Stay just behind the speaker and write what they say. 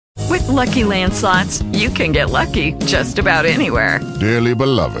Lucky Land Slots, you can get lucky just about anywhere. Dearly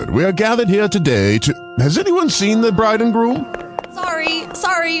beloved, we are gathered here today to... Has anyone seen the bride and groom?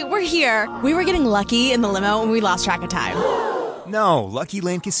 Sorry, we're here. We were getting lucky in the limo and we lost track of time. No, Lucky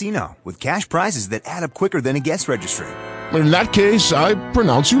Land Casino, with cash prizes that add up quicker than a guest registry. In that case, I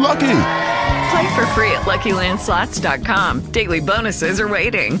pronounce you lucky. Play for free at LuckyLandSlots.com. Daily bonuses are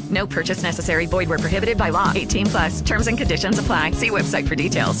waiting. No purchase necessary. Void where prohibited by law. 18+. Terms and conditions apply. See website for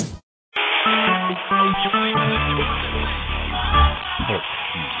details.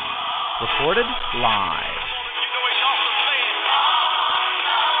 Recorded live.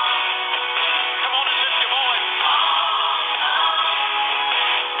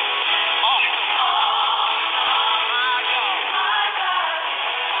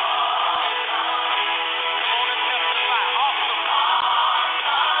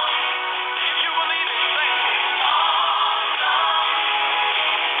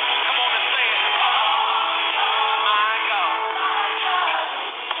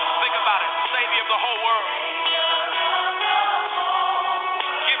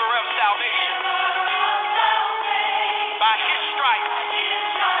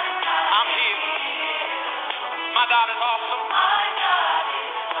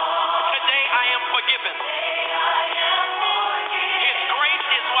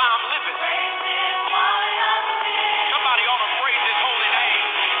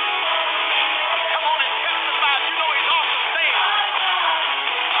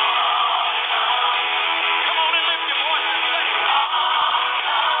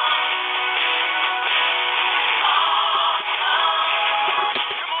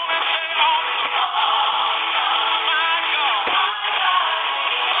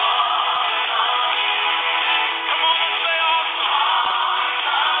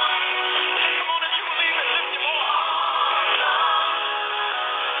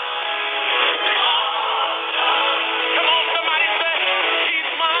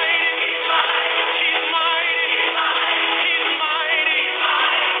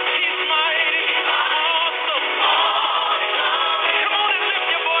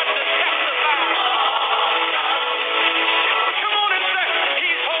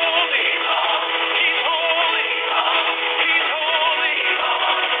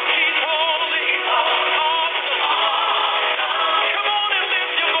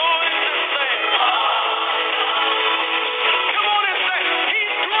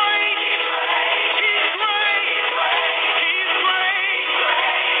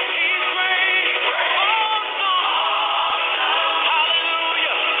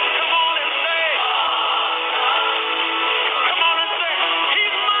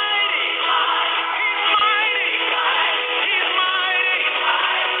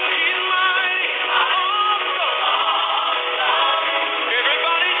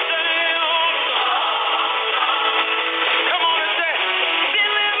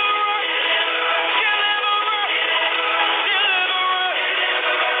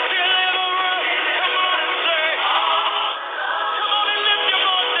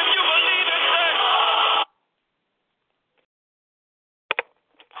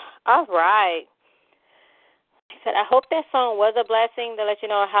 All right. I hope that song was a blessing to let you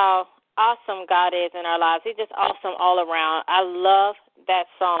know how awesome God is in our lives. He's just awesome all around. I love that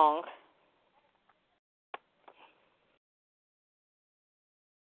song.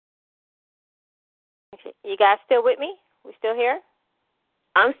 You guys still with me? We still here?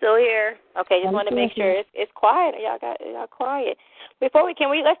 I'm still here. Okay, just want to make sure it's quiet. Y'all quiet. Before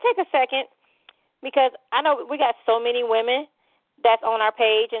let's take a second, because I know we got so many women that's on our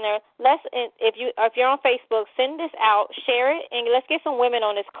page, and if you're on Facebook, send this out, share it, and let's get some women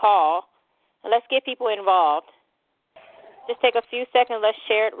on this call, and let's get people involved. Just take a few seconds, let's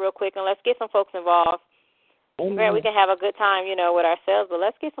share it real quick, and let's get some folks involved. We can have a good time, with ourselves, but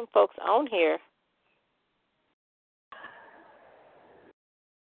let's get some folks on here.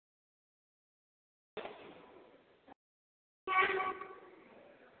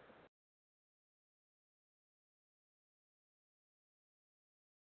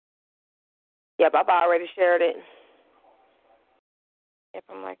 Yep, I've already shared it. Yep,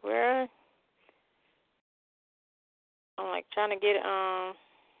 I'm like, where? I'm like trying to get I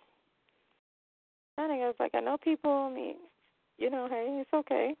was like, I know people. I mean, hey, it's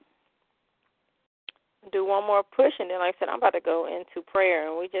okay. Do one more push, and then, like I said, I'm about to go into prayer,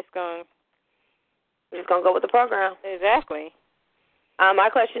 and we're just gonna go with the program. Exactly. My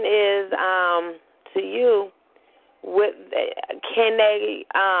question is to you: can they?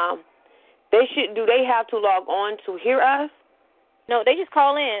 Do they have to log on to hear us? No, they just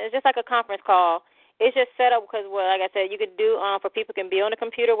call in. It's just like a conference call. it's just set up because, well, like I said, you could do for people can be on the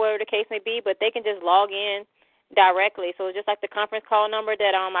computer, whatever the case may be, but they can just log in directly. So it's just like the conference call number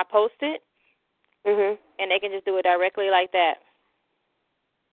that I posted, and they can just do it directly like that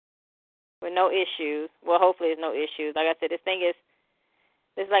with no issues. Well, hopefully there's no issues. Like I said, this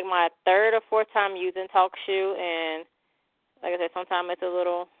is like my third or fourth time using TalkShoe, and like I said, sometimes it's a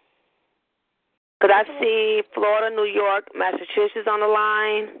little. Could I see Florida, New York, Massachusetts on the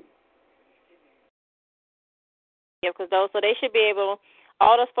line? Yeah, because so they should be able.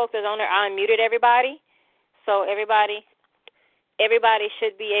 All those folks that's on there, I unmuted everybody, so everybody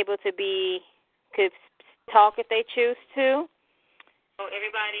should be able to could talk if they choose to. So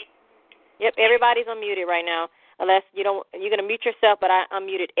everybody. Yep, everybody's unmuted right now, unless you're gonna mute yourself. But I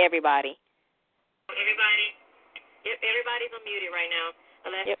unmuted everybody. Everybody's unmuted right now,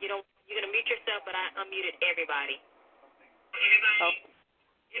 unless you're gonna mute yourself. But I unmuted everybody.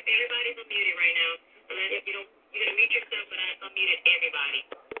 Everybody's unmuted right now, unless you're gonna mute yourself. But I unmuted everybody.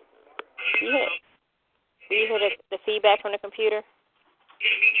 Do you hear the feedback from the computer?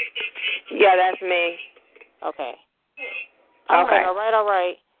 Yeah, that's me. Okay. All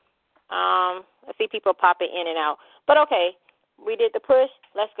right. I see people popping in and out. But okay, we did the push.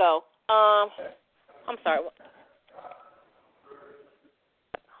 Let's go. I'm sorry.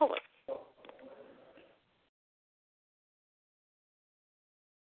 Hold on.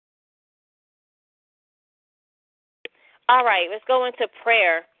 All right, let's go into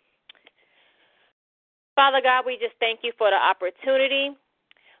prayer. Father God, we just thank you for the opportunity.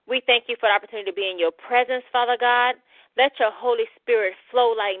 We thank you for the opportunity to be in your presence, Father God. Let your Holy Spirit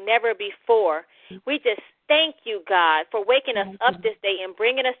flow like never before. We just thank you, God, for waking us up this day and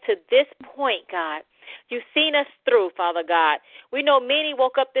bringing us to this point, God. You've seen us through, Father God. We know many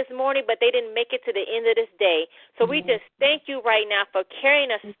woke up this morning, but they didn't make it to the end of this day. So we just thank you right now for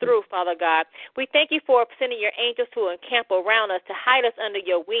carrying us through, Father God. We thank you for sending your angels to encamp around us, to hide us under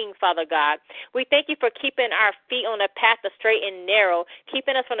your wing, Father God. We thank you for keeping our feet on the path of straight and narrow,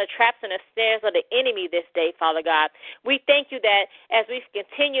 keeping us from the traps and the snares of the enemy this day, Father God. We thank you that as we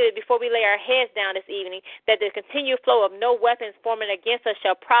continue, before we lay our heads down this evening, that the continued flow of no weapons forming against us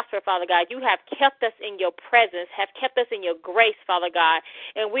shall prosper, Father God. You have kept us in your presence, have kept us in your grace, Father God,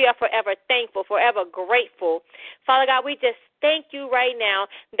 and we are forever thankful, forever grateful. Father God, we just thank you right now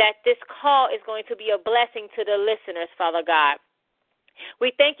that this call is going to be a blessing to the listeners, Father God.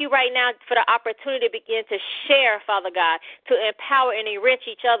 We thank you right now for the opportunity to begin to share, Father God, to empower and enrich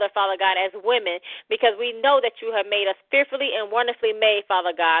each other, Father God, as women, because we know that you have made us fearfully and wonderfully made,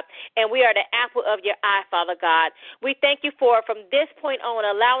 Father God, and we are the apple of your eye, Father God. We thank you for, from this point on,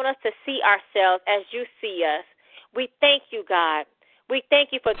 allowing us to see ourselves as you see us. We thank you, God. We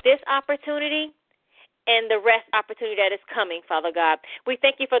thank you for this opportunity and the rest opportunity that is coming, Father God. We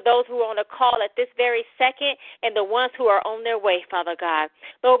thank you for those who are on the call at this very second and the ones who are on their way, Father God.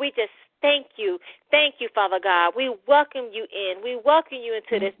 Lord, we just thank you. Thank you, Father God. We welcome you in. We welcome you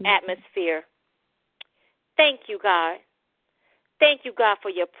into this atmosphere. Thank you, God. Thank you, God,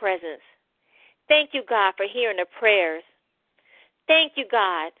 for your presence. Thank you, God, for hearing the prayers. Thank you,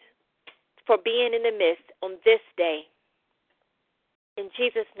 God, for being in the midst on this day. In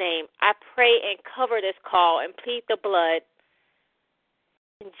Jesus' name, I pray and cover this call and plead the blood.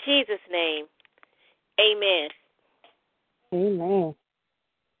 In Jesus' name, amen. Amen.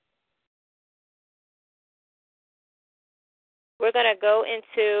 We're going to go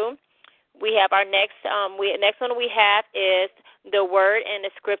into, we have our next one we have is the word and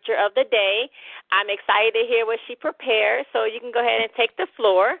the scripture of the day. I'm excited to hear what she prepared, so you can go ahead and take the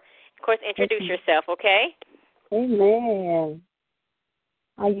floor. Of course, introduce yourself, okay? Amen.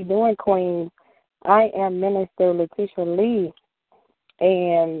 How you doing, Queen? I am Minister Letitia Lee,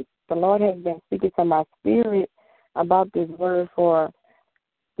 and the Lord has been speaking to my spirit about this word for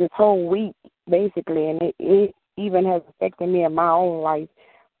this whole week, basically, and it even has affected me in my own life.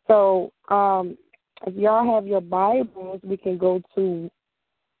 So if y'all have your Bibles, we can go to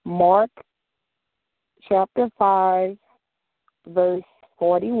Mark chapter 5, verse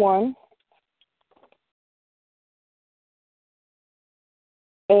 41.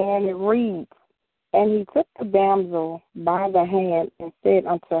 And it reads, "And he took the damsel by the hand and said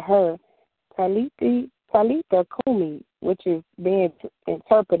unto her, Talitha cumi," which is being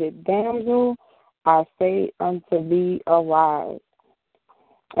interpreted, "Damsel, I say unto thee, arise."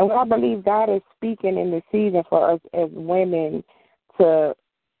 And what I believe God is speaking in this season for us as women for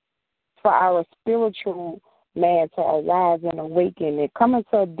our spiritual man to arise and awaken and come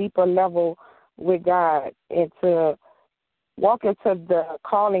into a deeper level with God and to walk into the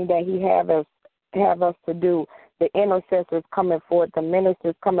calling that he have us to do. The intercessors coming forth, the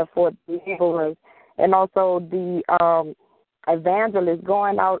ministers coming forth, the laborers, and also the evangelists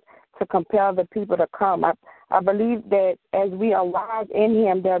going out to compel the people to come. I believe that as we arise in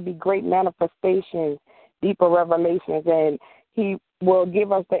him, there'll be great manifestations, deeper revelations, and he will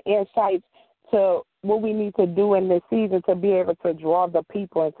give us the insights to what we need to do in this season to be able to draw the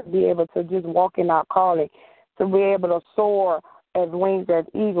people and to be able to just walk in our calling, to be able to soar as wings as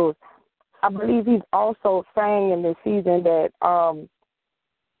eagles. I believe he's also saying in this season that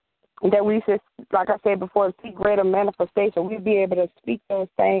that we should, like I said before, see greater manifestation. We'd be able to speak those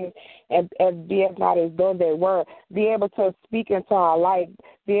things as be as not as though they were. Be able to speak into our life.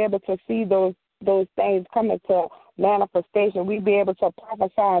 Be able to see those things come into manifestation. We'd be able to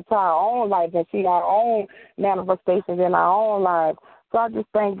prophesy into our own lives and see our own manifestations in our own lives. So I just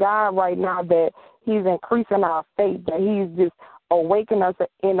thank God right now that he's increasing our faith, that he's just awakening us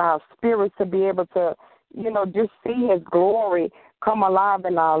in our spirits to be able to, just see his glory come alive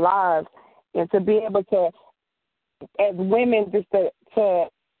in our lives, and to be able to, as women, just to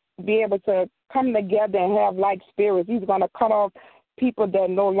be able to come together and have like spirits. He's going to cut off people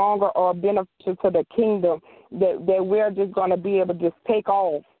that no longer are beneficial to the kingdom, that we're just going to be able to just take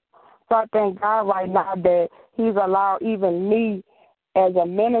off. So I thank God right now that he's allowed even me as a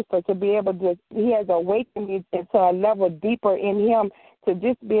minister to be able to, he has awakened me into a level deeper in him to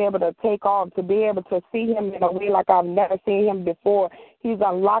just be able to take off, to be able to see him in a way like I've never seen him before. He's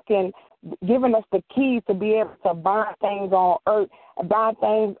unlocking, giving us the keys to be able to bind things on earth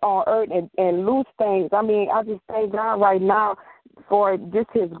and loose things. I mean, I just thank God right now for just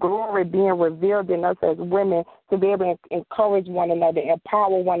his glory being revealed in us as women, to be able to encourage one another,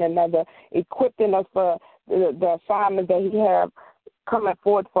 empower one another, equipping us for the assignment that he has coming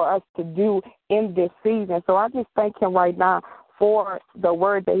forward for us to do in this season. So I just thank him right now for the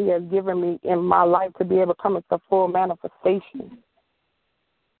word that he has given me in my life to be able to come into full manifestation.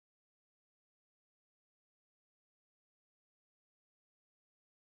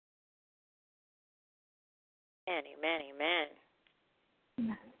 Amen, amen.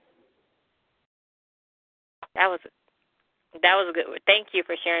 That was a good word. Thank you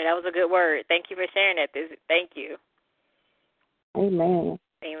for sharing. That was a good word. Thank you for sharing that. Thank you. Amen.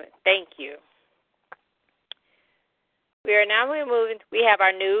 Thank you. We are now moving. We have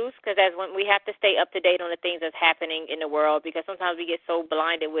our news, because as when we have to stay up to date on the things that's happening in the world, because sometimes we get so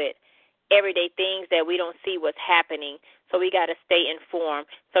blinded with everyday things that we don't see what's happening. So we got to stay informed.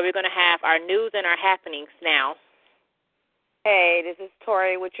 So we're going to have our news and our happenings now. Hey, this is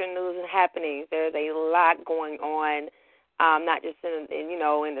Tori with your news and happenings. There's a lot going on, not just in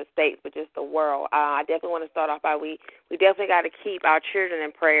the States, but just the world. I definitely want to start off by we definitely got to keep our children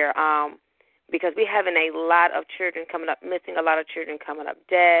in prayer. Because we're having a lot of children coming up missing, a lot of children coming up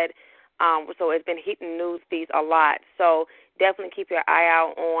dead. So it's been hitting news feeds a lot. So definitely keep your eye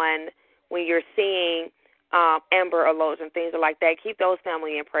out on when you're seeing Amber Alerts and things like that. Keep those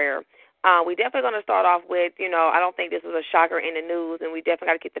family in prayer. We definitely going to start off with, I don't think this is a shocker in the news, and we definitely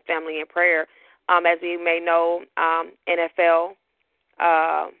got to keep the family in prayer. As we may know, NFL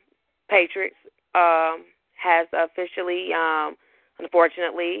Patriots has officially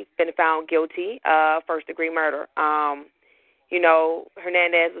unfortunately been found guilty of first-degree murder. Hernandez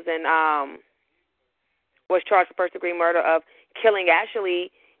was charged with first-degree murder of killing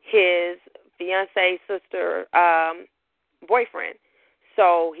actually his fiancee's sister boyfriend.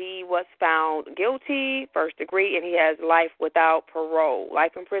 So he was found guilty, first degree, and he has life without parole,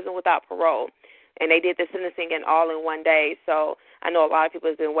 life in prison without parole. And they did the sentencing all in one day. So I know a lot of people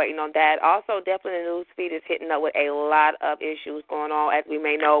have been waiting on that. Also, definitely the news feed is hitting up with a lot of issues going on, as we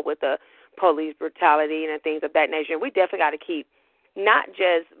may know, with the police brutality and things of that nature. And we definitely got to keep not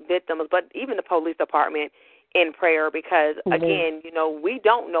just victims, but even the police department in prayer, because, again, we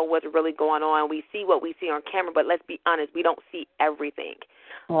don't know what's really going on. We see what we see on camera, but let's be honest, we don't see everything.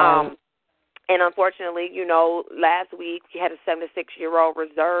 Wow. And unfortunately, last week we had a 76-year-old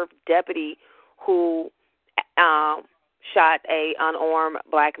reserve deputy who shot a unarmed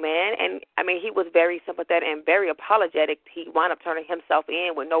black man. And, he was very sympathetic and very apologetic. He wound up turning himself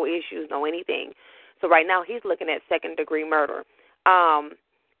in with no issues, no anything. So right now he's looking at second-degree murder.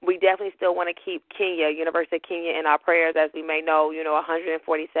 We definitely still want to keep University of Kenya, in our prayers. As we may know,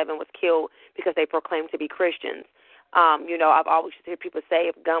 147 was killed because they proclaimed to be Christians. I've always heard people say,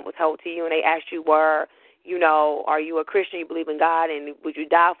 if a gun was held to you and they asked you, are you a Christian, you believe in God, and would you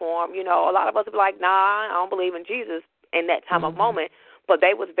die for him? A lot of us would be like, nah, I don't believe in Jesus in that time of moment. But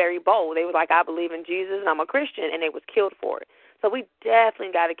they was very bold. They was like, I believe in Jesus and I'm a Christian, and they was killed for it. So we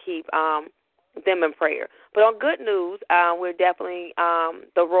definitely got to keep them in prayer. But on good news, we're definitely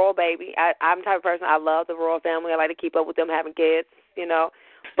the royal baby. I'm the type of person, I love the royal family. I like to keep up with them having kids,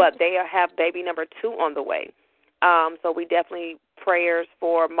 but they have baby number 2 on the way. So we definitely prayers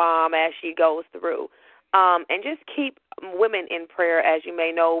for Mom as she goes through. And just keep women in prayer. As you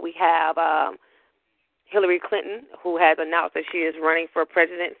may know, we have Hillary Clinton, who has announced that she is running for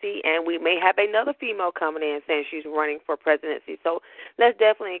presidency, and we may have another female coming in saying she's running for presidency. So let's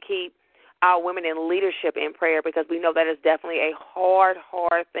definitely keep our women in leadership in prayer, because we know that is definitely a hard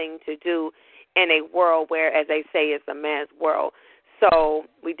thing to do in a world where, as they say, it's a man's world. So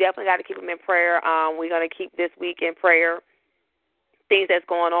we definitely got to keep them in prayer. We're going to keep this week in prayer things that's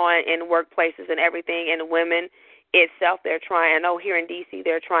going on in workplaces and everything, and women itself. They're trying, I know here in D.C.,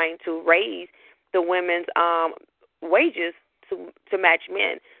 they're trying to raise the women's wages to match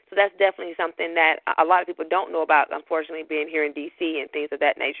men. So that's definitely something that a lot of people don't know about, unfortunately, being here in D.C. and things of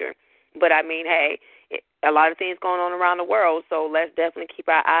that nature. But, I mean, hey, a lot of things going on around the world, so let's definitely keep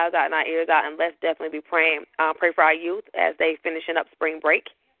our eyes out and our ears out, and let's definitely be praying. Pray for our youth as they finishing up spring break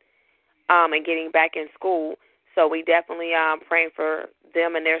and getting back in school. So we definitely praying for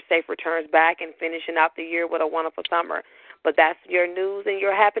them and their safe returns back and finishing out the year with a wonderful summer. But that's your news and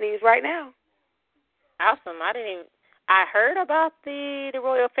your happenings right now. Awesome. I heard about the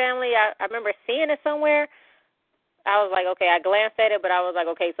royal family. I remember seeing it somewhere. I was like, okay, I glanced at it, but I was like,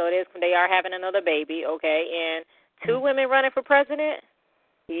 okay, so they are having another baby, okay, and 2 women running for president?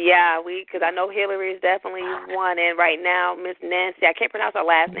 Yeah, because I know Hillary is definitely one, and right now, Miss Nancy, I can't pronounce her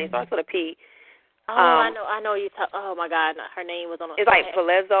last name, starts with a P. Oh, I know you. Oh my God, her name was on. It's like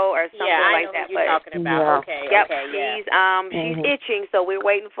Palazzo or something like that. Yeah, I know what you're talking about. Yeah. Okay, she's itching, so we're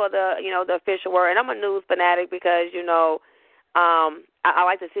waiting for the official word. And I'm a news fanatic because I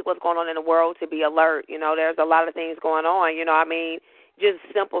like to see what's going on in the world to be alert. There's a lot of things going on. Just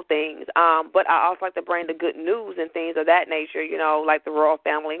simple things. But I also like to bring the good news and things of that nature. Like the royal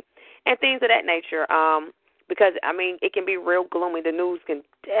family and things of that nature. Because it can be real gloomy. The news can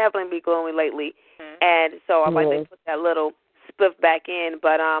definitely be gloomy lately. And so I'd like to put that little spiff back in.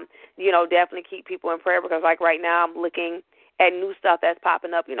 But, definitely keep people in prayer, because, like, right now I'm looking at new stuff that's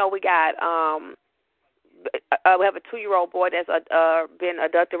popping up. We got we have a 2-year-old boy that's been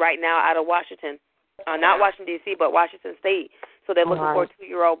abducted right now out of Washington. Not Washington, D.C., but Washington State. So they're looking for a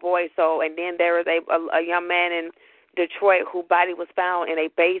 2-year-old boy. So, and then there is a young man in Detroit whose body was found in a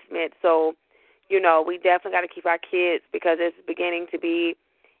basement. So, we definitely got to keep our kids, because it's beginning to be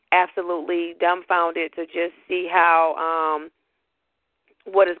absolutely dumbfounded to just see how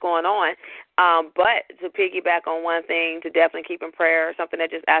what is going on. But to piggyback on one thing, to definitely keep in prayer, something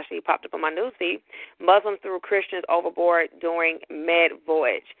that just actually popped up on my news feed, Muslims threw Christians overboard during Med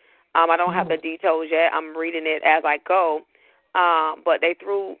voyage. I don't have the details yet. I'm reading it as I go. But they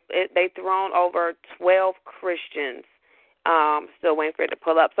thrown over 12 Christians. Still waiting for it to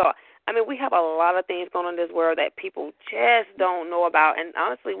pull up. So, we have a lot of things going on in this world that people just don't know about. And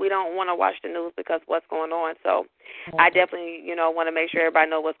honestly, we don't want to watch the news because what's going on. So I definitely, want to make sure everybody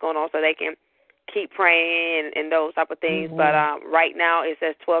knows what's going on so they can keep praying and those type of things. But right now it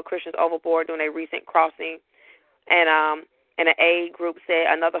says 12 Christians overboard during a recent crossing. And an aid group said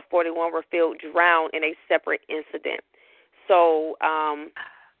another 41 were felt drowned in a separate incident. So,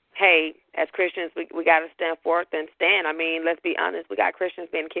 hey, as Christians, we got to stand forth and stand. Let's be honest, we got Christians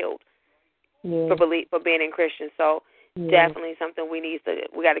being killed for being in Christians. So definitely something we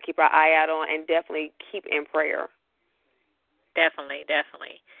got to keep our eye out on, and definitely keep in prayer. Definitely.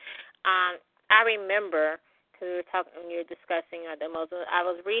 I remember, because we were discussing the Muslims, I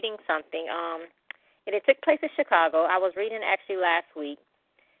was reading something, and it took place in Chicago. I was reading actually last week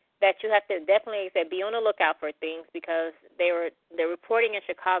that you have to definitely be on the lookout for things, because the reporting in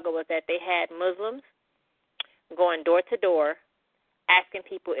Chicago was that they had Muslims going door to door asking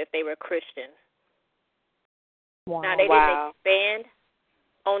people if they were Christians. Wow. Now, they didn't expand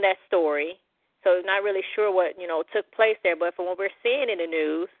on that story, so not really sure what, took place there. But from what we're seeing in the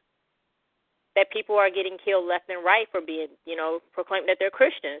news, that people are getting killed left and right for being, proclaiming that they're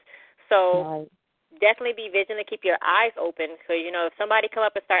Christians. So definitely be vigilant, keep your eyes open. So, if somebody come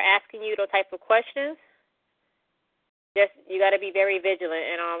up and start asking you those type of questions, you got to be very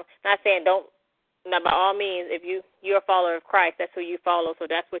vigilant. And not saying now, by all means, if you're a follower of Christ, that's who you follow, so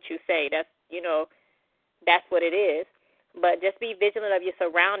that's what you say. That's, that's what it is. But just be vigilant of your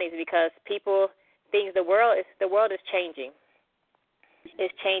surroundings, because the world is changing.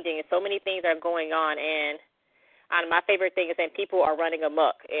 It's changing, and so many things are going on. And my favorite thing is that people are running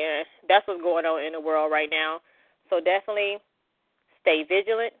amok, and that's what's going on in the world right now. So definitely stay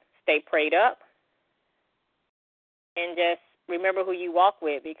vigilant, stay prayed up, and just remember who you walk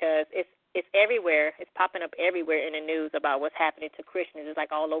with, because it's everywhere. It's popping up everywhere in the news about what's happening to Christians. It's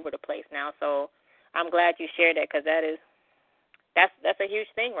like all over the place now. So I'm glad you shared that, because that is That's a huge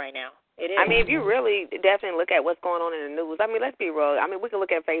thing right now. It is. I mean, if you really definitely look at what's going on in the news, I mean, let's be real. I mean, we can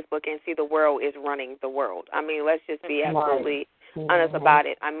look at Facebook and see the world is running the world. I mean, let's just be absolutely honest about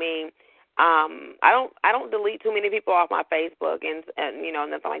it. I mean, I don't delete too many people off my Facebook and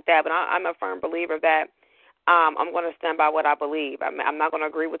nothing like that. But I'm a firm believer that I'm going to stand by what I believe. I'm not going to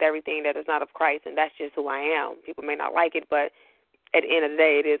agree with everything that is not of Christ, and that's just who I am. People may not like it, but at the end of the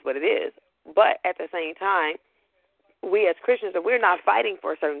day, it is what it is. But at the same time, we as Christians, if we're not fighting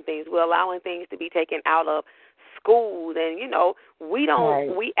for certain things, we're allowing things to be taken out of schools, and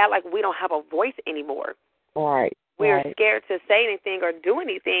we act like we don't have a voice anymore. Right. We're scared to say anything or do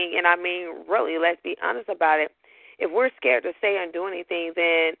anything, and I mean, really, let's be honest about it. If we're scared to say and do anything,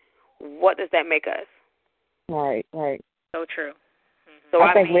 then what does that make us? Right. So true. So Go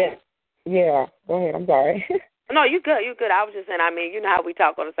ahead. I'm sorry. No, you're good. I was just saying, I mean, you know how we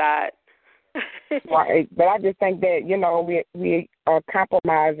talk on the side. Right, but I just think that we are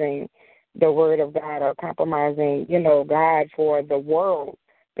compromising the Word of God, or compromising God for the world,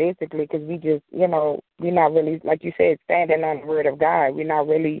 basically, because we just we're not really, like you said, standing on the Word of God. We're not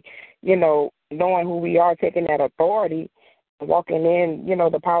really knowing who we are, taking that authority, walking in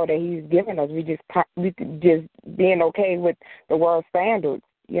the power that He's given us. We just being okay with the world standards,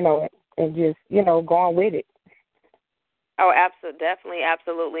 and just going with it. Oh, absolutely, definitely,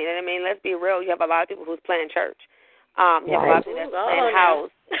 absolutely. And I mean, let's be real. You have a lot of people who's playing church. You have a lot of people that's playing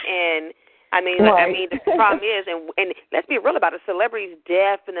house, and I mean, the problem is, and let's be real about it. Celebrities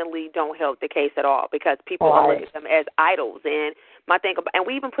definitely don't help the case at all, because people are looking at them as idols. And my thing about, and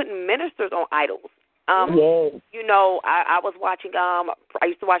we even putting ministers on idols. I was watching. I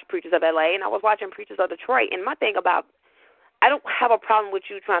used to watch Preachers of LA, and I was watching Preachers of Detroit. And my thing about, I don't have a problem with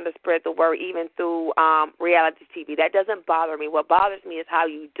you trying to spread the word even through reality TV. That doesn't bother me. What bothers me is how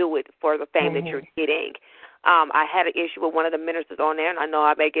you do it for the fame that you're getting. I had an issue with one of the ministers on there, and I know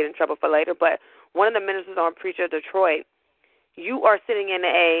I may get in trouble for later, but one of the ministers on Preacher of Detroit, you are sitting in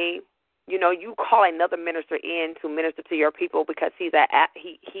you call another minister in to minister to your people because he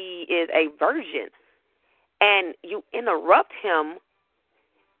is a virgin, and you interrupt him,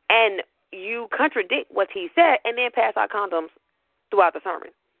 and you contradict what he said, and then pass out condoms throughout the sermon.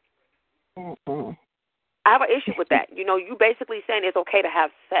 I have an issue with that. You basically saying it's okay to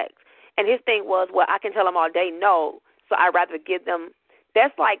have sex. And his thing was, well, I can tell them all day no, so I'd rather give them.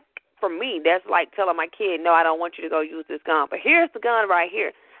 That's like, for me, that's like telling my kid, no, I don't want you to go use this gun. But here's the gun right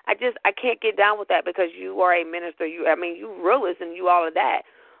here. I can't get down with that because you are a minister. You realist and you all of that.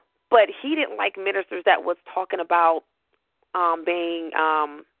 But he didn't like ministers that was talking about being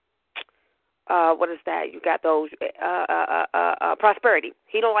what is that? You got those prosperity.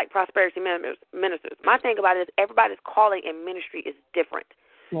 He don't like prosperity ministers. My thing about it is everybody's calling in ministry is different.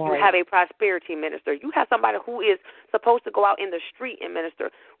 Right. You have a prosperity minister. You have somebody who is supposed to go out in the street and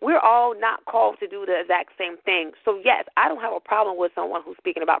minister. We're all not called to do the exact same thing. So, yes, I don't have a problem with someone who's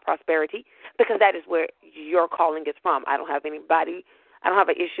speaking about prosperity because that is where your calling is from. I don't have an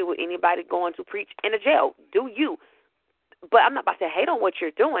issue with anybody going to preach in a jail. Do you? But I'm not about to hate on what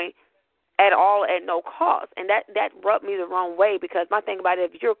you're doing at all at no cost. And that rubbed me the wrong way because my thing about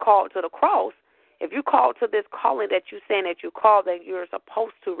it, if you're called to the cross, if you're called to this calling that you're saying that you call, then you're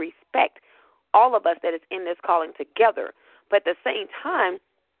supposed to respect all of us that is in this calling together. But at the same time,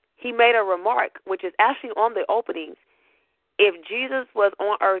 he made a remark, which is actually on the openings. If Jesus was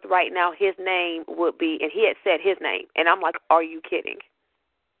on earth right now, his name would be, and he had said his name. And I'm like, are you kidding?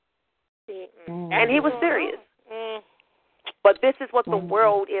 Mm-hmm. And he was serious. Mm-hmm. But this is what the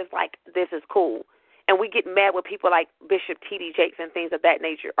world is like. This is cool. And we get mad with people like Bishop T.D. Jakes and things of that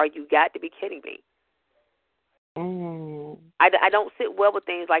nature. Are you got to be kidding me? I don't sit well with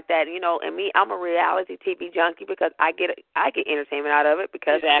things like that, And me, I'm a reality TV junkie because I get entertainment out of it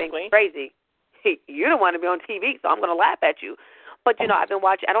because it's crazy. You don't want to be on TV, so I'm going to laugh at you. But I've been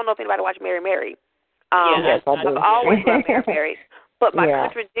watching. I don't know if anybody watched Mary. Yes, I do. I've always loved Mary. But my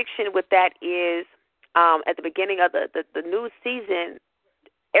contradiction with that is at the beginning of the new season,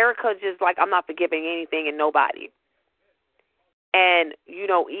 Erica just like, I'm not forgiving anything and nobody. And,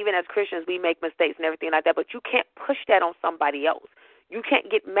 even as Christians, we make mistakes and everything like that, but you can't push that on somebody else. You can't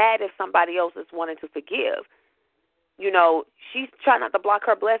get mad if somebody else is wanting to forgive. She's trying not to block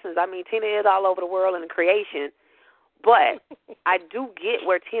her blessings. I mean, Tina is all over the world in creation, but I do get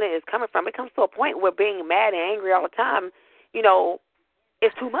where Tina is coming from. It comes to a point where being mad and angry all the time,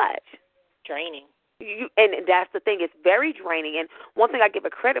 it's too much. Draining. And that's the thing. It's very draining. And one thing I give her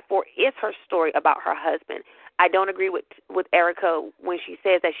credit for is her story about her husband. I don't agree with Erica when she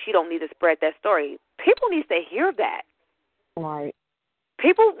says that she don't need to spread that story. People need to hear that. Right.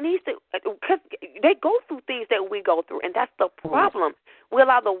 People need to, because they go through things that we go through, and that's the problem. We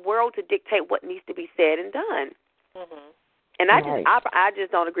allow the world to dictate what needs to be said and done. Mm-hmm. And I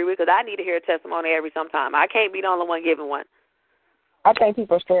just don't agree with it, because I need to hear a testimony every sometime. I can't be the only one giving one. I think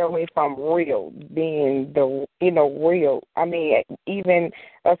people stray away from real, being real. I mean, even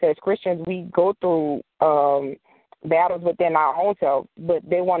us as Christians, we go through battles within our own self, but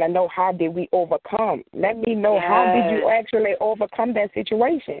they want to know, how did we overcome? Let me know, how did you actually overcome that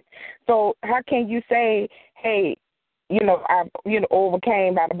situation? So how can you say, hey, I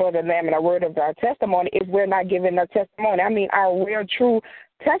overcame by the blood of the Lamb and the word of our testimony, if we're not giving a testimony? I mean, our real, true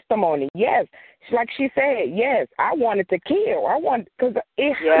testimony. Yes, like she said, yes, I wanted to kill. Because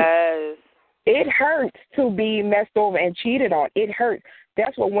it hurts. Yes. It hurts to be messed over and cheated on. It hurts.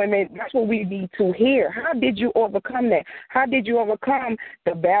 That's what we need to hear. How did you overcome that? How did you overcome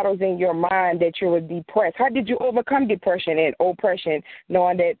the battles in your mind that you were depressed? How did you overcome depression and oppression,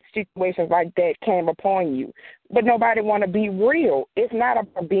 knowing that situations like that came upon you? But nobody want to be real. It's not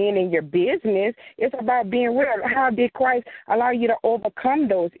about being in your business. It's about being real. How did Christ allow you to overcome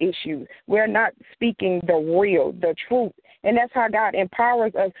those issues? We're not speaking the real, the truth. And that's how God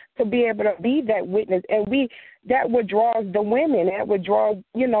empowers us to be able to be that witness. And that would draw the women. That would draw,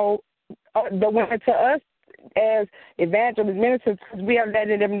 the women to us as evangelist ministers, because we are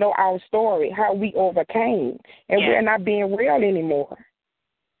letting them know our story, how we overcame. And we're not being real anymore.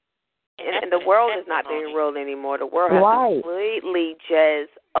 And the world is not being real anymore. The world has completely just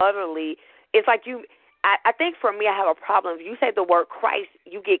utterly, it's like I think for me, I have a problem. If you say the word Christ,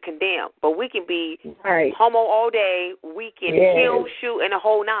 you get condemned. But we can be homo all day. We can kill, shoot, and a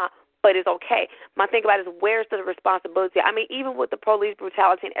whole nine, but it's okay. My thing about it is, where's the responsibility? I mean, even with the police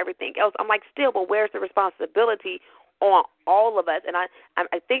brutality and everything else, I'm like, still, but where's the responsibility on all of us? And I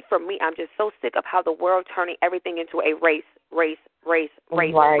think for me, I'm just so sick of how the world turning everything into a race.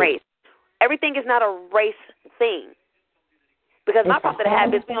 Everything is not a race thing. Because my problem that I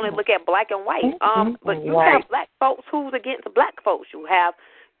have is we only look at black and white. But you have black folks who's against black folks. You have,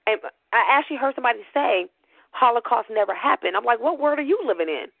 and I actually heard somebody say, Holocaust never happened. I'm like, what world are you living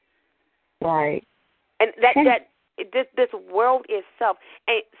in? Right. And this world itself,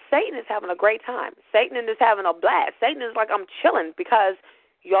 and Satan is having a great time. Satan is having a blast. Satan is like, I'm chilling because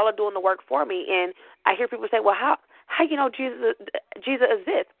y'all are doing the work for me. And I hear people say, well, how you know Jesus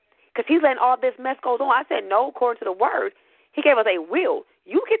exists? Because he's letting all this mess go on. I said, no, according to the word. He gave us a will.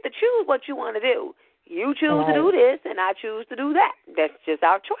 You get to choose what you want to do. You choose to do this, and I choose to do that. That's just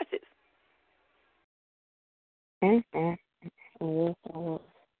our choices. Y'all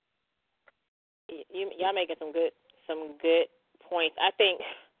making some good points. I think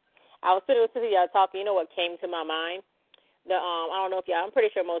I was sitting with y'all talking. You know what came to my mind? I don't know if y'all. I'm pretty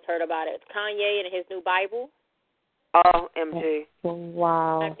sure most heard about it. It's Kanye and his new Bible. Oh, MG.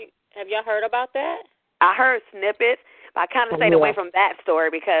 Wow. Have y'all heard about that? I heard snippets. But I kind of stayed away from that story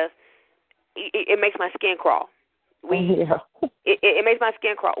because it makes my skin crawl. It makes my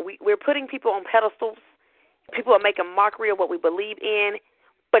skin crawl. We're putting people on pedestals. People are making mockery of what we believe in,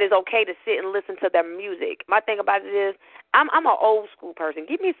 but it's okay to sit and listen to their music. My thing about it is, I'm an old school person.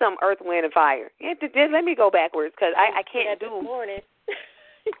 Give me some Earth, Wind, and Fire. Just let me go backwards because I can't do.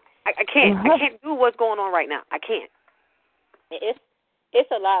 I can't do what's going on right now. I can't.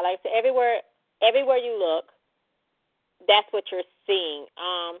 It's a lot. Like I said, everywhere you look, that's what you're seeing.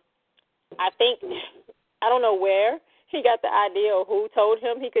 I think, I don't know where he got the idea or who told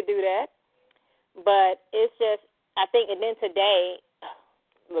him he could do that, but it's just, I think, and then today,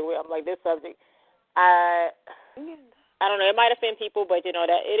 look, I'm like, this subject, I don't know, it might offend people, but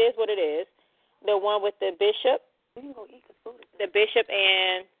that it is what it is. The one with the bishop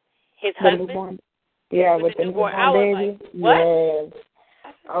and his husband. Yeah, with the newborn baby. I was like, what? Yes.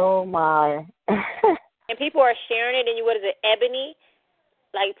 Oh, my. And people are sharing it, and what is it, Ebony?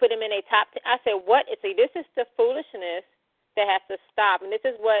 Like, put him in a top 10. I said, what? See, this is the foolishness that has to stop. And this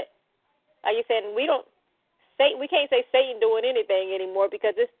is what, like you said, we can't say Satan doing anything anymore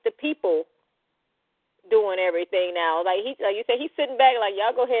because it's the people doing everything now. Like you said, he's sitting back like,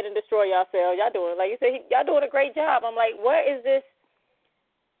 y'all go ahead and destroy yourselves. Y'all doing, like you said, y'all doing a great job. I'm like, what is this?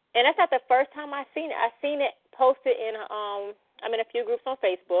 And that's not the first time I've seen it. I've seen it posted in, I'm in a few groups on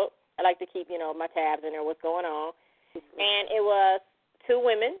Facebook. I like to keep, my tabs in there, what's going on. And it was two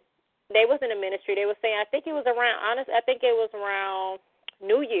women. They was in a ministry. They were saying, I think it was around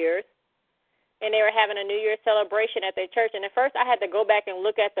New Year's, and they were having a New Year's celebration at their church. And at first I had to go back and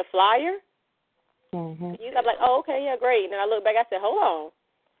look at the flyer. I'm like, oh, okay, yeah, great. And then I looked back, I said, hold on.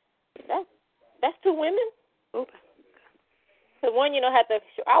 That's two women? The one,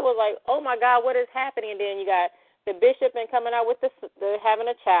 I was like, oh, my God, what is happening? And then you got the bishop and coming out with the having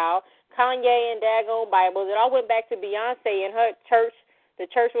a child, Kanye and daggone Bibles. It all went back to Beyonce and her church. The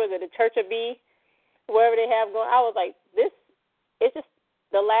church was it the Church of B, wherever they have going. I was like, this. It's just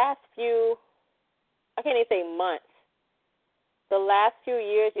the last few. I can't even say months. The last few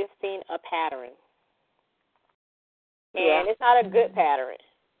years, you've seen a pattern, and it's not a good pattern.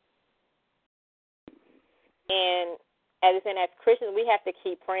 And as Christians, we have to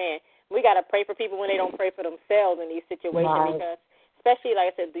keep praying. We got to pray for people when they don't pray for themselves in these situations, because, especially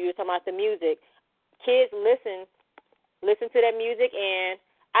like I said, you were talking about the music. Kids listen to that music, and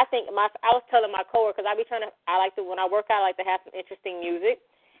I think I was telling my coworkers, when I work out, I like to have some interesting music,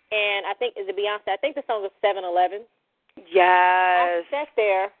 and I think it's Beyonce. I think the song is 7-Eleven. Yes. I sat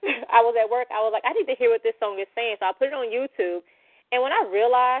there. I was at work. I was like, I need to hear what this song is saying, so I put it on YouTube, and when I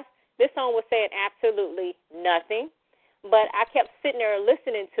realized this song was saying absolutely nothing, but I kept sitting there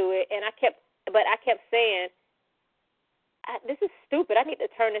listening to it, and I kept saying, this is stupid. I need to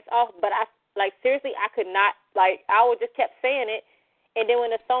turn this off. But seriously, I could not, I would just kept saying it. And then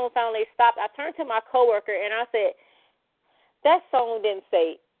when the song finally stopped, I turned to my coworker, and I said, that song didn't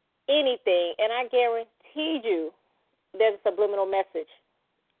say anything. And I guaranteed you there's a subliminal message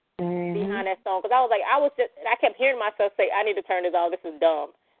behind that song. Because I kept hearing myself say, I need to turn this off. This is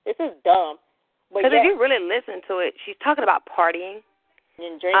dumb. This is dumb. Because if you really listen to it, she's talking about partying.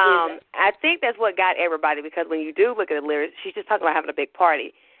 And drinking. I think that's what got everybody, because when you do look at the lyrics, she's just talking about having a big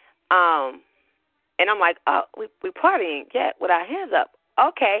party. And I'm like, oh, we partying, yeah, with our hands up.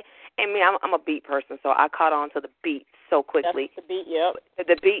 Okay. And me, I'm a beat person, so I caught on to the beat so quickly. That's the beat, yep.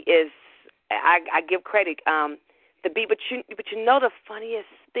 The beat is, I give credit, the beat, but you know the funniest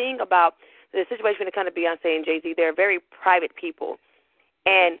thing about the situation when it comes to Beyonce and Jay-Z, they're very private people.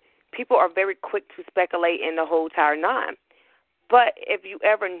 And people are very quick to speculate in the whole entire nine. But if you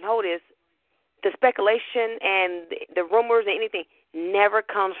ever notice, the speculation and the rumors and anything never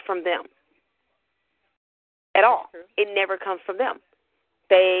comes from them at all. It never comes from them.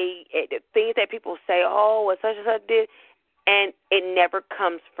 Things that people say, oh, what such and such did, and it never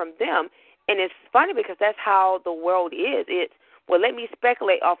comes from them. And it's funny because that's how the world is. It's, well, let me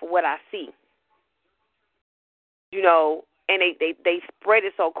speculate off of what I see. You know, and they spread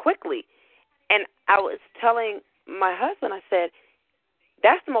it so quickly. And I was telling my husband, I said,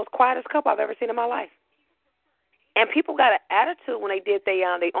 that's the most quietest couple I've ever seen in my life. And people got an attitude when they did they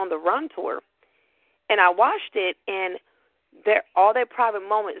On the Run tour. And I watched it, and all their private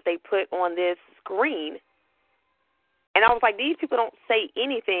moments they put on this screen. And I was like, these people don't say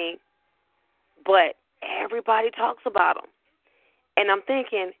anything, but everybody talks about them. And I'm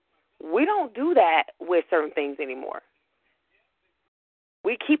thinking, we don't do that with certain things anymore.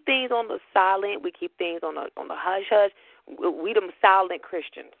 We keep things on the silent. We keep things on the hush-hush. We them silent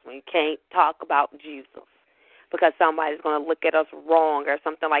Christians. We can't talk about Jesus because somebody's going to look at us wrong or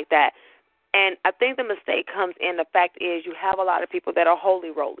something like that. And I think the mistake comes in the fact is you have a lot of people that are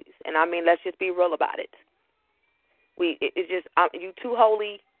holy rollies. And, I mean, let's just be real about it. It's just you too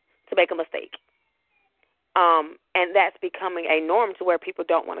holy to make a mistake. And that's becoming a norm to where people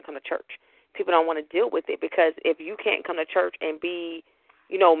don't want to come to church. People don't want to deal with it because if you can't come to church and be,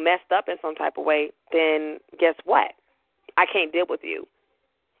 you know, messed up in some type of way, then guess what? I can't deal with you.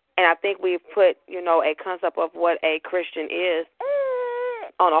 And I think we've put, you know, a concept of what a Christian is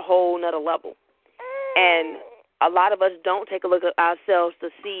on a whole nother level. And a lot of us don't take a look at ourselves to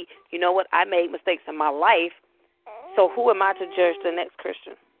see, you know what, I made mistakes in my life, so who am I to judge the next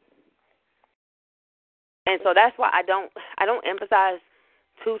Christian? And so that's why I don't emphasize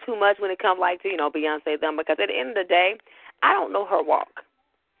too much when it comes like to, you know, Beyonce them, because at the end of the day, I don't know her walk.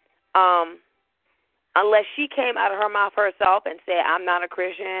 Unless she came out of her mouth herself and said, I'm not a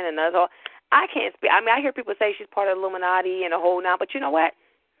Christian, and that's all. I can't speak. I mean, I hear people say she's part of the Illuminati and the whole now, but you know what?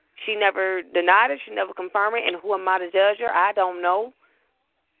 She never denied it. She never confirmed it. And who am I to judge her? I don't know.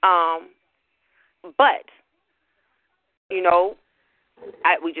 But, you know,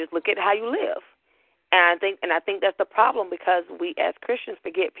 we just look at how you live. And I think that's the problem, because we as Christians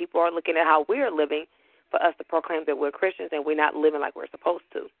forget people are looking at how we're living for us to proclaim that we're Christians and we're not living like we're supposed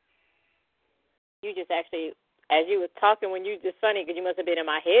to. You just actually, as you were talking, it's funny because you must have been in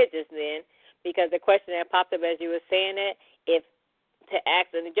my head just then, because the question that popped up as you were saying it,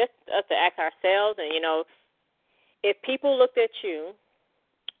 just us to ask ourselves, and, you know, if people looked at you,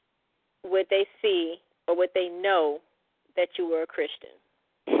 would they see or would they know that you were a Christian?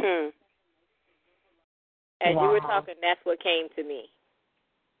 As you were talking, that's what came to me.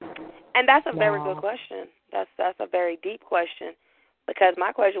 And that's a very good question. That's a very deep question, because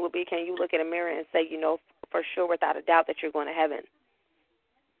my question would be, can you look in a mirror and say, you know, for sure, without a doubt, that you're going to heaven?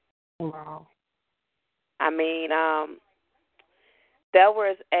 Wow. I mean, there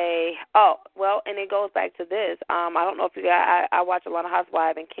was and it goes back to this. I don't know if you guys, I watch a lot of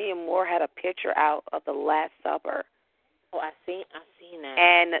Housewives, and Kenya Moore had a picture out of the Last Supper. Oh, I seen that.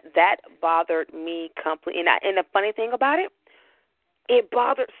 And that bothered me completely. And the funny thing about it, it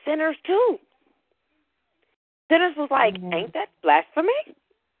bothered sinners too. Sinners was like, ain't that blasphemy?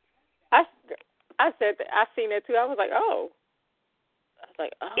 I said that. I seen that too. I was like, oh.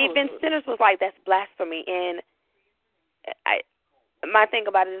 Even sinners was like, that's blasphemy. And my thing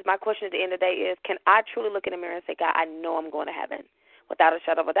about it is, my question at the end of the day is, can I truly look in the mirror and say, God, I know I'm going to heaven without a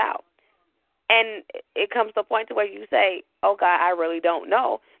shadow of a doubt? And it comes to a point to where you say, oh, God, I really don't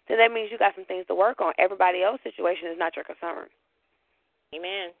know. Then that means you got some things to work on. Everybody else's situation is not your concern.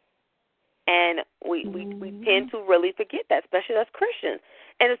 Amen. And we tend to really forget that, especially as Christians.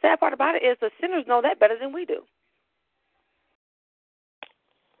 And the sad part about it is the sinners know that better than we do.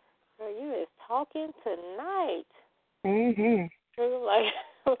 Girl, you is talking tonight. Mhm.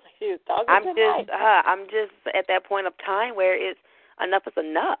 She was talking tonight. I'm just at that point of time where it's enough is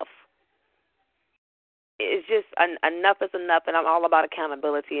enough. It's just enough is enough, and I'm all about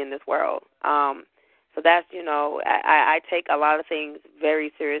accountability in this world. So that's, I take a lot of things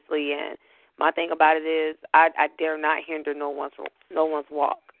very seriously, and my thing about it is I dare not hinder no one's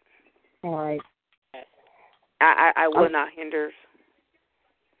walk. All right. I will not hinder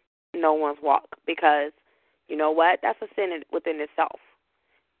no one's walk, because you know what? That's a sin within itself.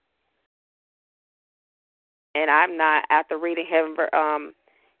 And I'm not, after reading Heaven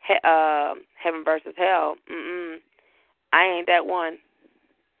versus Hell, I ain't that one.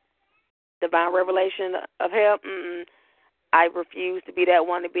 Divine revelation of hell, I refuse to be that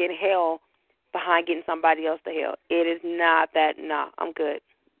one to be in hell behind getting somebody else to hell. It is not that. No, I'm good.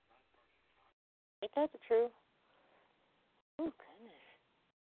 Ain't that the truth? Oh,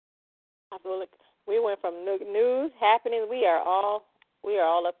 goodness. We went from news happenings. We are all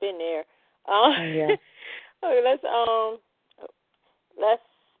up in there. Yeah. Okay, let's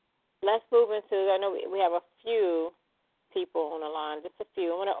move into. I know we have a few people on the line, just a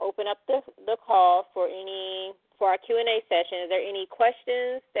few. I want to open up the call for our Q&A session. Is there any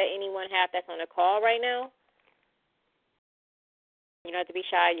questions that anyone have that's on the call right now? You don't have to be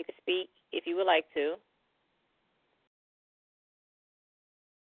shy. You can speak if you would like to.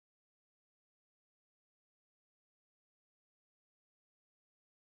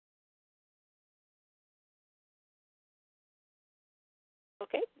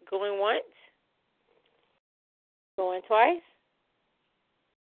 Okay, going once, going twice.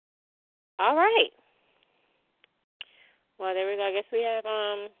 All right. Well, there we go. I guess we have,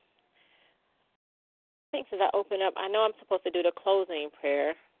 I think since I open up, I know I'm supposed to do the closing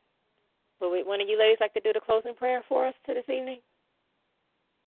prayer. But one of you ladies like to do the closing prayer for us this evening?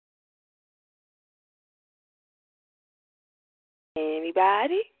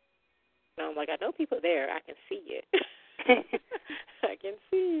 Anybody? No, I'm like, I know people there. I can see you. I can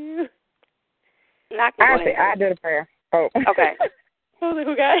see you. I did a prayer. Oh. Okay. I was like,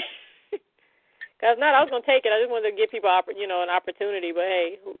 who got it? Because not, I was going to take it. I just wanted to give people, an opportunity. But,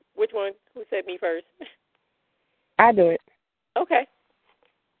 hey, which one? Who said me first? I do it. Okay.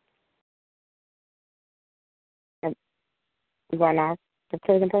 You going now? The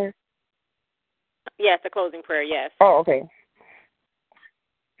closing prayer? Yes, the closing prayer, yes. Oh, okay.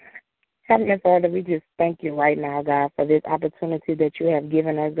 Heavenly Father, we just thank you right now, God, for this opportunity that you have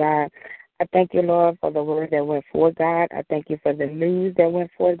given us, God. I thank you, Lord, for the word that went forth, God. I thank you for the news that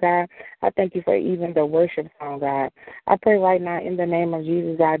went forth, God. I thank you for even the worship song, God. I pray right now in the name of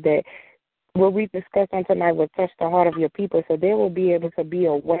Jesus, God, that what we discuss on tonight will touch the heart of your people, so they will be able to be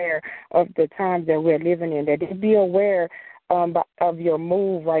aware of the times that we're living in, that they be aware of your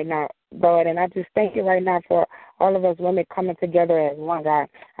move right now, Lord. And I just thank you right now for all of us women coming together as one, God.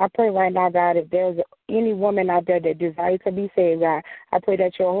 I pray right now, God, if there's any woman out there that desires to be saved, God, I pray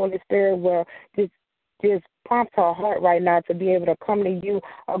that your Holy Spirit will just prompt her heart right now to be able to come to you,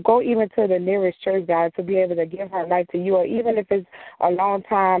 or go even to the nearest church, God, to be able to give her life to you, or even if it's a long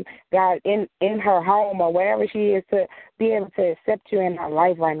time, God, in her home or wherever she is, to be able to accept you in her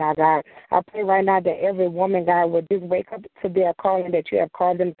life right now, God. I pray right now that every woman, God, would just wake up to their calling that you have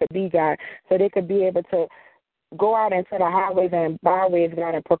called them to be, God, so they could be able to go out into the highways and byways,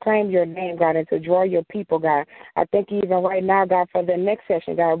 God, and proclaim your name, God, and to draw your people, God. I thank you even right now, God, for the next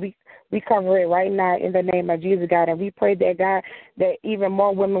session, God. We cover it right now in the name of Jesus, God, and we pray that, God, that even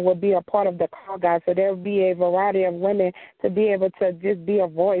more women will be a part of the call, God, so there will be a variety of women to be able to just be a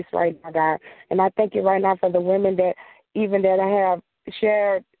voice right now, God. And I thank you right now for the women that I have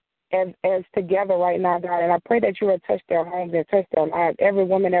shared as together right now, God. And I pray that you will touch their homes and touch their lives. Every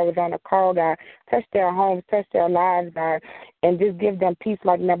woman that was on the call, God, touch their homes, touch their lives, God, and just give them peace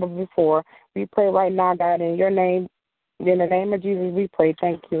like never before. We pray right now, God, in your name. In the name of Jesus, we pray.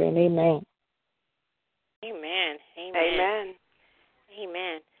 Thank you and amen. Amen. Amen. Amen.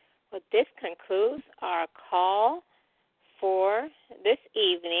 Amen. Well, this concludes our call for this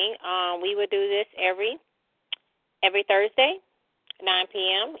evening. We will do this every Thursday, 9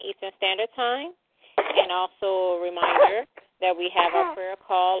 p.m. Eastern Standard Time. And also a reminder that we have our prayer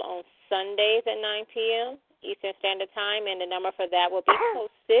call on Sundays at 9 p.m. Eastern Standard Time, and the number for that will be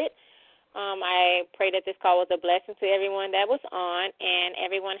posted. I pray that this call was a blessing to everyone that was on, and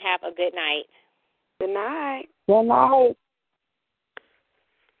everyone have a good night. Good night. Good night.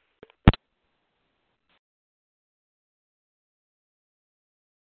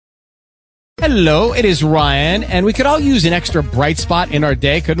 Hello, it is Ryan, and we could all use an extra bright spot in our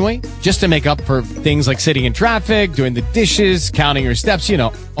day, couldn't we? Just to make up for things like sitting in traffic, doing the dishes, counting your steps, you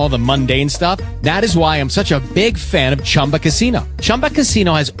know, all the mundane stuff. That is why I'm such a big fan of Chumba Casino. Chumba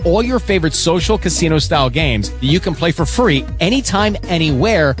Casino has all your favorite social casino-style games that you can play for free anytime,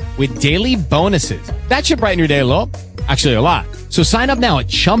 anywhere with daily bonuses. That should brighten your day a little. Actually, a lot. So sign up now at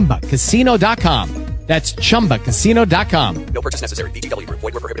ChumbaCasino.com. That's ChumbaCasino.com. No purchase necessary. VGW Group.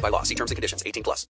 Void where prohibited by law. See terms and conditions. 18+.